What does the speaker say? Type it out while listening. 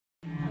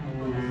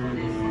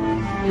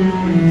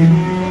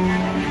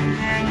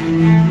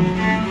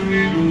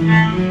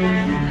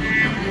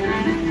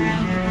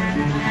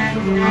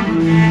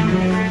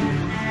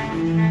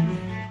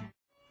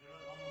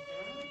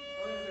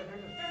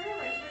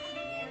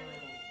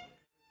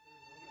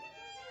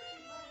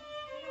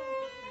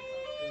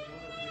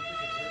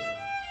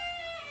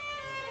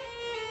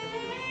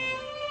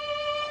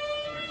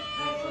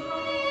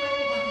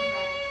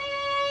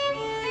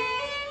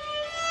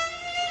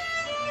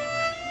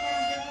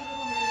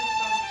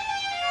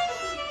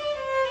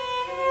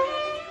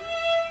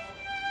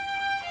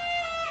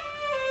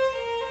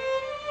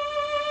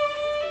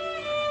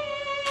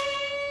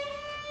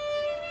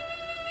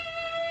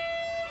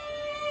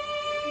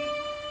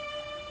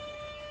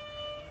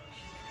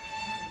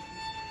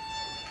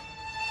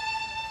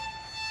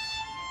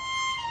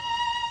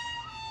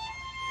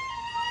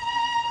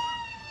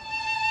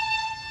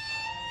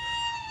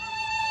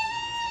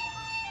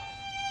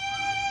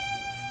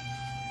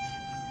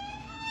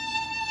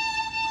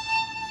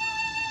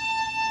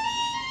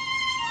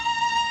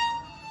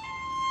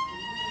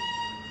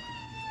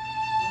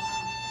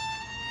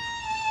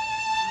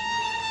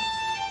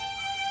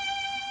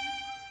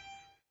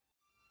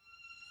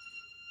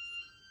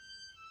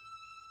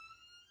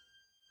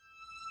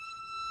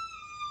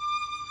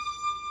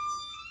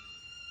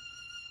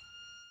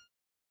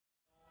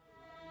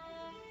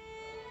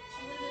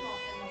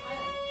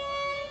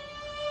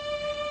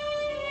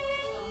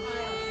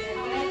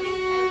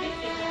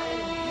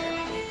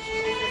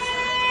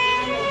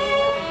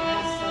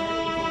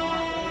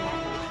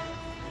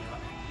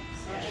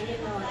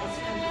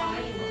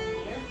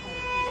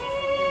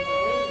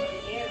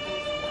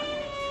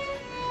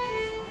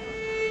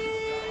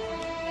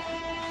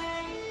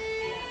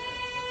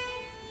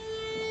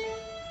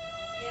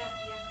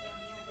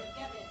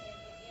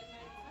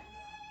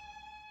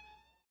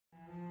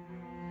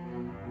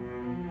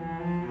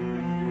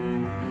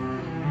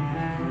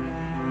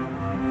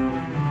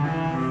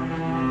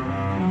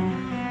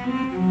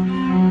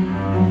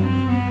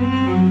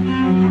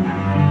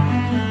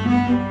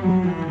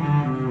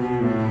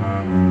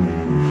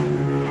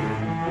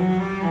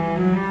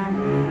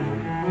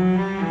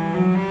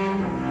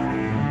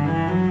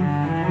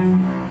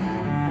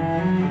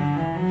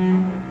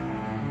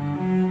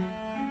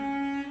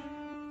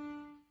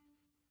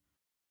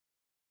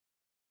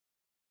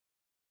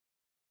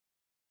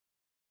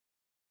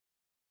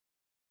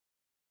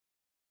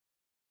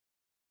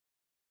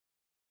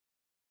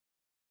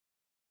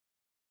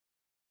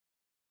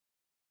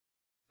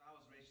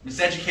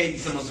Miseducating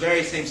some of those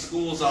very same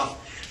schools of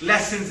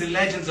lessons and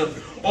legends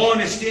of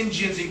honest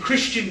Indians and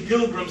Christian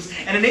pilgrims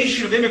and a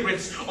nation of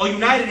immigrants all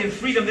united in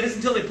freedom. That isn't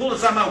until they pulled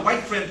aside my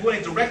white friend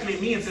pointing directly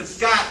at me and said,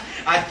 "Scott,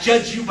 I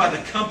judge you by the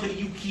company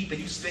you keep and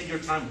you spend your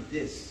time with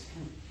this."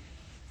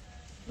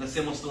 Let's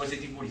say most stories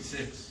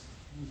 1846.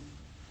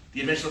 The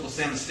invention of Uncle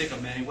Sam and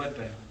Stick-Up Man,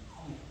 wetback.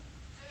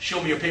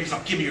 Show me your papers,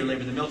 I'll give me your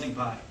labor, the melting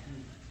pot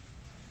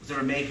was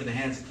never made for the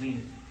hands that clean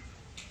it.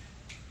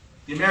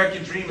 The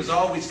American dream has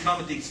always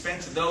come at the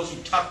expense of those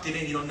who tucked it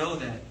in. You don't know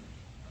that.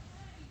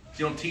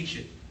 You don't teach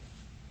it.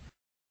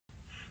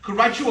 Could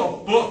write you a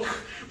book,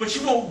 but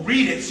you won't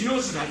read it, so you know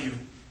it's about you.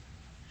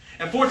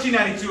 In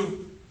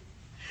 1492,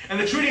 and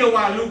the Treaty of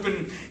Guadalupe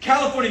and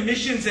California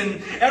missions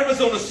and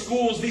Arizona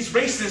schools, these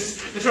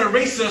racists that try to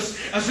race us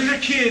as little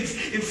kids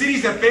in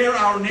cities that bear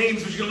our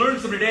names, which you can learn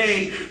from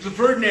today, to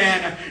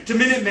Ferdinand, to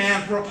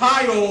Minuteman, from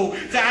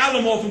Arpaio, to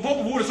Alamo, from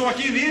Boca Buda, so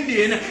the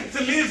Indian,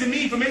 to Liz and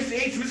me from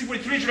 1868 to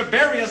 1943, trying to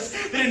bury us.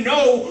 They didn't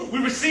know we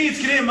were seeds,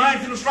 Canadian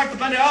minds, didn't strike the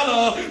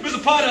Paneala,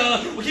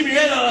 Rizapata,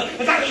 Wakimiela,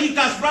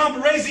 Azagalitas,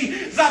 Brown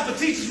Baresi,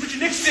 Zapatistas,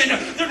 Richard Nixon,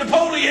 to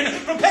Napoleon,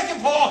 from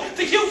Peckinpah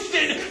to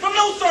Houston, from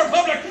Lone Star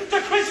Republic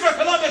to Christopher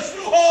Columbus,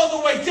 all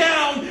the way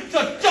down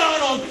to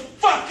Donald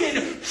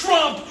fucking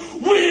Trump.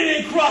 We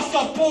didn't cross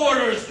the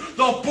borders.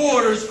 The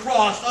borders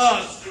crossed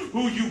us.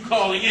 Who you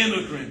calling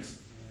immigrants?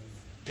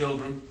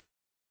 Pilgrim.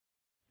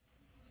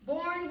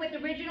 Born with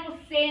original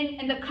sin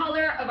and the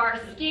color of our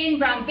skin,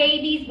 brown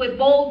babies with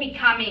bold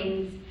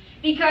becomings.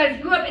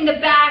 Because grew up in the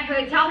bad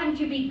hood, tell him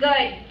to be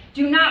good.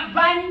 Do not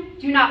run,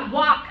 do not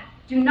walk,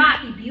 do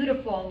not be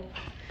beautiful.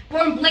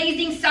 Born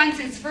blazing sun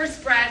since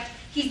first breath,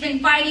 he's been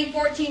fighting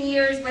 14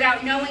 years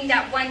without knowing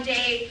that one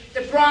day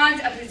the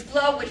bronze of his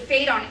glow would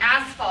fade on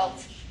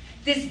asphalt.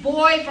 This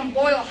boy from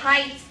Boyle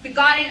Heights,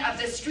 begotten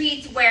of the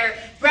streets where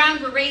brown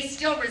berets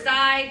still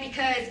reside,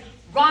 because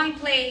wrong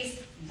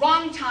place,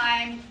 wrong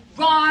time,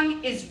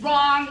 wrong is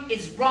wrong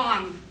is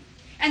wrong.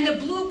 And the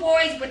blue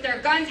boys with their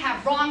guns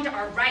have wronged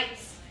our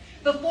rights.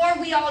 Before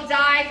we all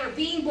die for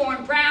being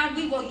born brown,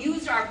 we will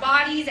use our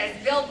bodies as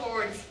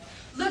billboards.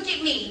 Look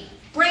at me,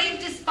 brave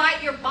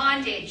despite your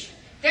bondage.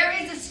 There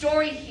is a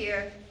story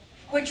here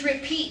which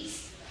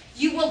repeats.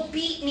 You will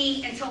beat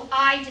me until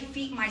I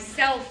defeat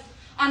myself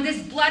on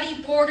this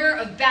bloody border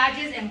of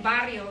badges and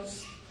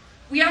barrios.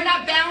 We are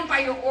not bound by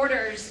your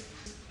orders,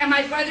 and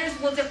my brothers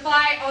will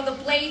defy all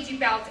the blades you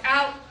belt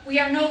out. We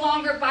are no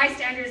longer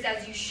bystanders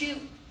as you shoot.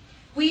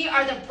 We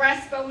are the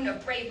breastbone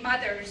of brave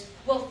mothers.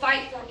 We'll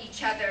fight for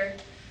each other.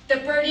 The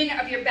burden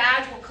of your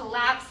badge will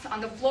collapse on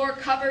the floor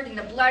covered in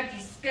the blood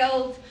you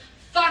spilled.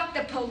 Fuck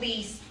the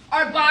police.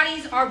 Our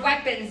bodies are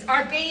weapons.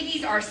 Our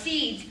babies are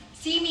seeds.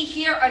 See me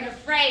here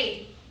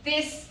unafraid.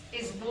 This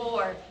is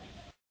war.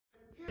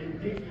 In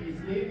Dickie's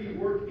navy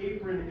work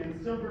apron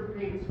and silver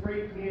paint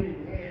sprayed hand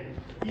in hand,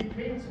 he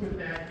paints with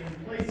that in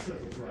place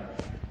of the brush.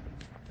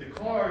 The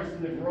cars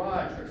in the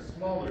garage are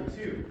smaller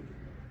too.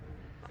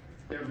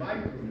 They're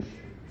micro-machines.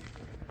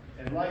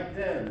 And like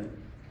them,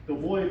 the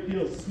boy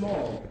feels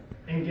small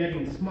and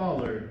getting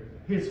smaller.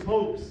 His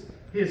hopes,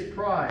 his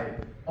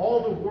pride,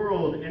 all the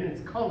world and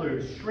its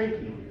colors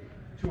shrinking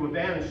to a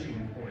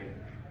vanishing point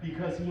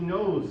because he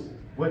knows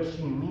what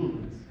she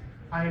means.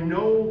 I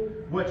know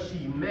what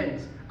she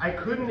meant. I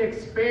couldn't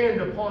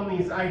expand upon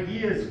these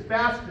ideas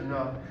fast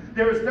enough.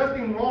 There is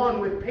nothing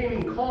wrong with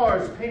painting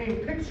cars,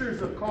 painting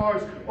pictures of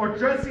cars, or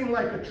dressing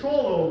like a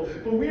cholo,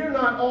 but we are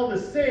not all the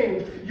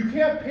same. You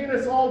can't paint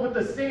us all with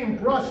the same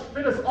brush,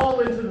 fit us all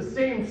into the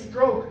same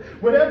stroke.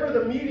 Whatever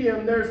the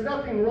medium, there's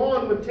nothing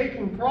wrong with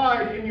taking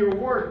pride in your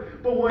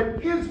work, but what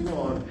is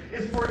wrong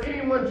is for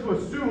anyone to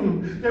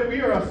assume that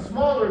we are a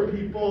smaller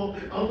people,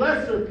 a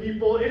lesser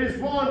people. It is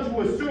wrong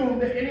to assume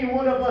that any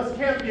one of us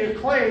can't be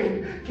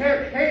acclaimed,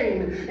 can't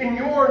hang in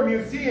your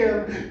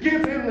museum.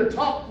 Give him the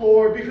top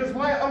floor because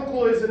my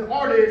uncle is an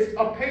artist,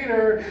 a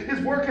painter. His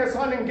work has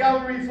hung in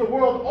galleries the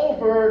world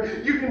over.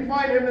 You can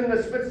find him in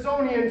the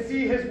Smithsonian,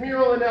 see his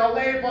mural in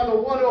LA by the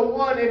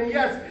 101. And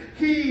yes,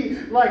 he,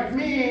 like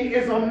me,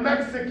 is a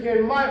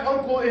Mexican. My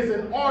uncle is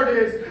an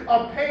artist,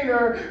 a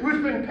painter,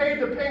 who's been paid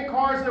to paint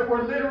cars that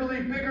were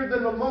literally bigger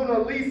than the Mona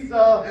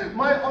Lisa.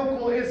 My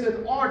uncle is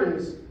an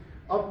artist,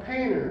 a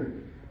painter,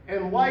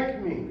 and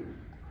like me,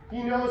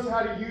 he knows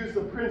how to use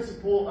the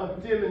principle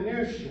of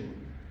diminution,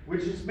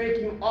 which is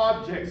making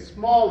objects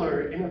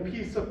smaller in a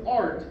piece of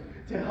art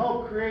to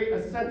help create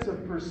a sense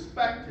of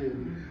perspective.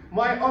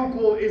 My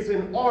uncle is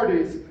an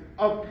artist,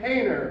 a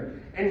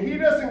painter, and he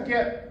doesn't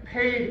get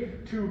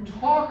paid to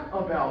talk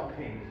about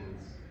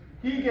paintings.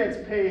 He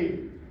gets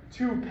paid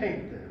to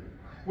paint them,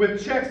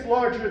 with checks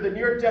larger than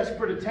your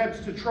desperate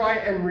attempts to try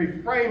and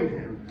reframe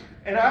him.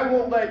 And I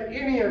won't let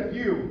any of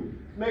you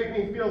make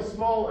me feel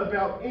small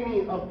about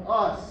any of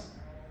us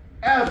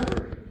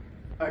ever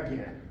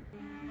again.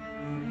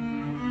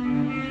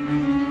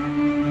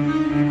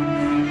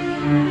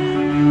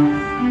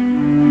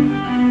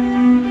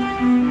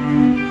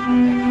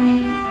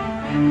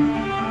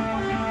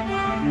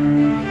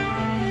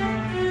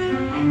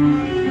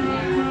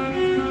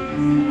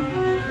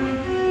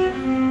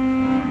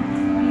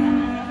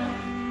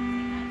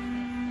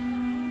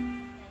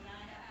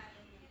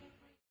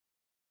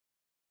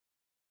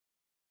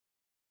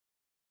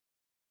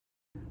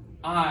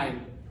 I,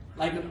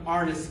 like an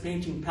artist's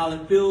painting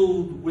palette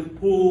filled with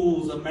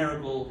pools of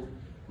marigold,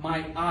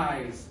 my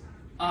eyes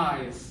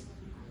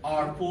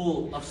are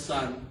full of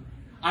sun.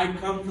 I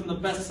come from the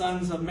best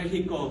sons of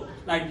Mexico,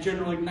 like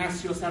General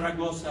Ignacio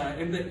Zaragoza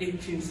in the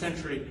 18th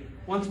century,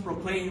 once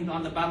proclaimed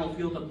on the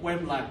battlefield of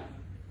Puebla,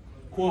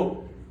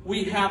 quote,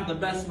 "We have the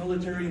best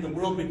military in the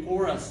world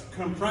before us,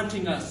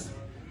 confronting us,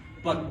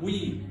 but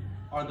we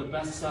are the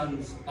best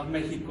sons of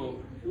Mexico."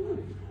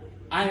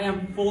 I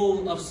am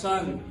full of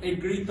sun, a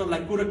grito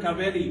like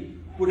Curacaveri,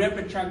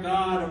 Purepecha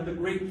god of the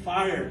great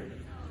fire,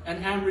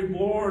 and am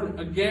reborn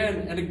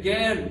again and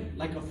again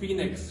like a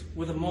phoenix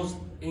with the most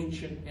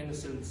ancient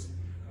innocence,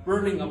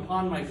 burning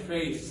upon my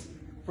face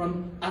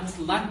from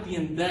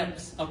Atlantean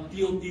depths of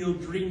Teal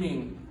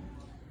dreaming,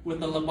 with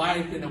the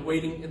Leviathan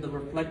awaiting in the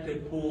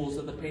reflected pools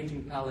of the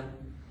painting palette.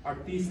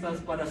 Artistas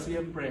para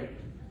siempre.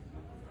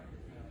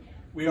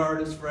 We are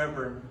artists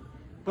forever.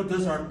 But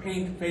does our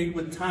paint fade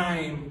with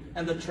time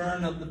and the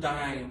turn of the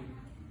dime?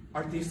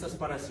 Artistas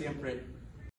para siempre.